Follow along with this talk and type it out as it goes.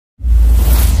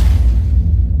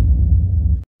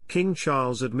King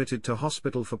Charles admitted to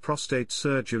hospital for prostate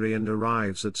surgery and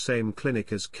arrives at same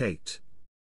clinic as Kate.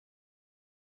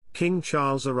 King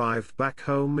Charles arrived back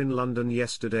home in London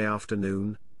yesterday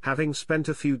afternoon, having spent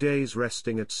a few days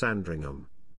resting at Sandringham.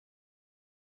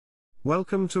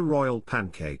 Welcome to Royal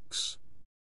Pancakes.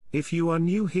 If you are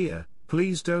new here,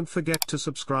 please don't forget to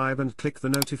subscribe and click the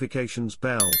notifications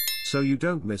bell, so you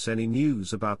don't miss any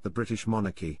news about the British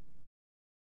monarchy.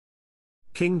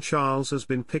 King Charles has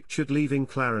been pictured leaving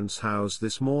Clarence House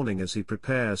this morning as he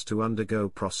prepares to undergo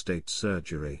prostate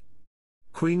surgery.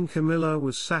 Queen Camilla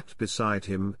was sat beside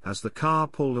him as the car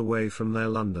pulled away from their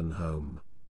London home.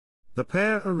 The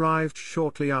pair arrived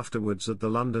shortly afterwards at the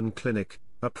London Clinic,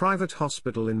 a private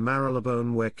hospital in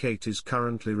Marylebone where Kate is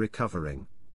currently recovering.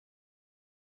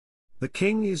 The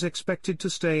King is expected to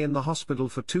stay in the hospital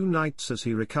for 2 nights as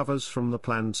he recovers from the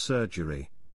planned surgery.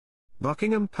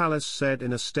 Buckingham Palace said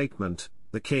in a statement,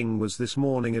 the King was this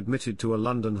morning admitted to a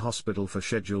London hospital for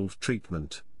scheduled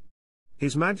treatment.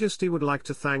 His Majesty would like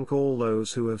to thank all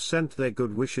those who have sent their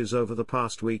good wishes over the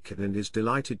past week and is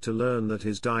delighted to learn that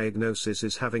his diagnosis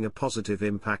is having a positive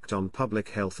impact on public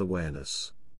health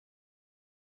awareness.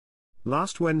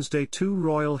 Last Wednesday 2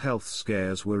 royal health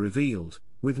scares were revealed,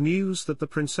 with news that the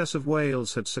Princess of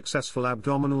Wales had successful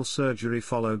abdominal surgery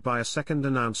followed by a second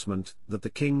announcement that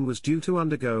the King was due to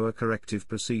undergo a corrective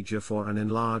procedure for an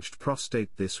enlarged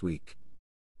prostate this week.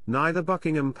 Neither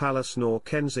Buckingham Palace nor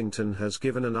Kensington has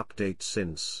given an update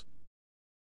since.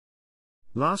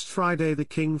 Last Friday the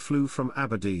King flew from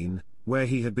Aberdeen, where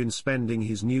he had been spending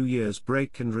his New Year's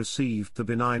break and received the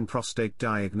benign prostate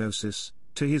diagnosis,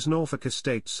 to his Norfolk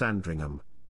estate Sandringham.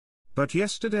 But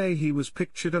yesterday he was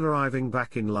pictured arriving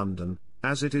back in London,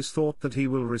 as it is thought that he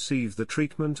will receive the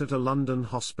treatment at a London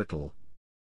hospital.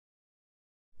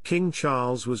 King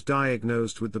Charles was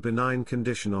diagnosed with the benign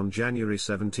condition on January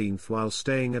 17 while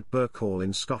staying at Birkhall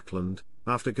in Scotland,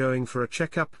 after going for a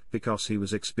checkup because he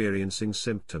was experiencing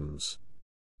symptoms.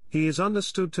 He is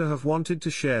understood to have wanted to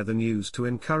share the news to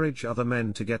encourage other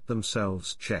men to get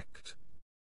themselves checked.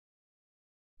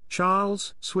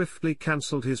 Charles swiftly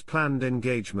cancelled his planned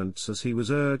engagements as he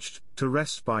was urged to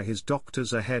rest by his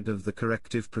doctors ahead of the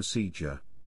corrective procedure.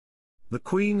 The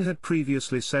Queen had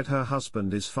previously said her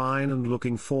husband is fine and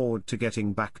looking forward to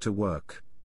getting back to work.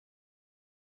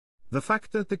 The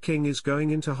fact that the King is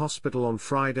going into hospital on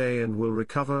Friday and will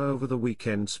recover over the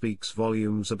weekend speaks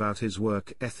volumes about his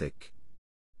work ethic.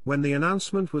 When the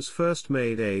announcement was first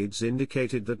made, aides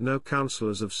indicated that no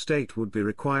councillors of state would be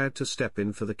required to step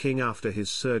in for the King after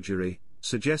his surgery,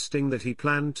 suggesting that he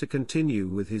planned to continue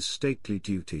with his stately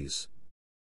duties.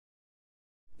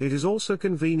 It is also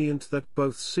convenient that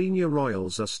both senior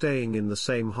royals are staying in the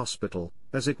same hospital,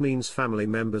 as it means family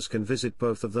members can visit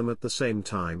both of them at the same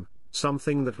time,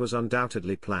 something that was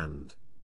undoubtedly planned.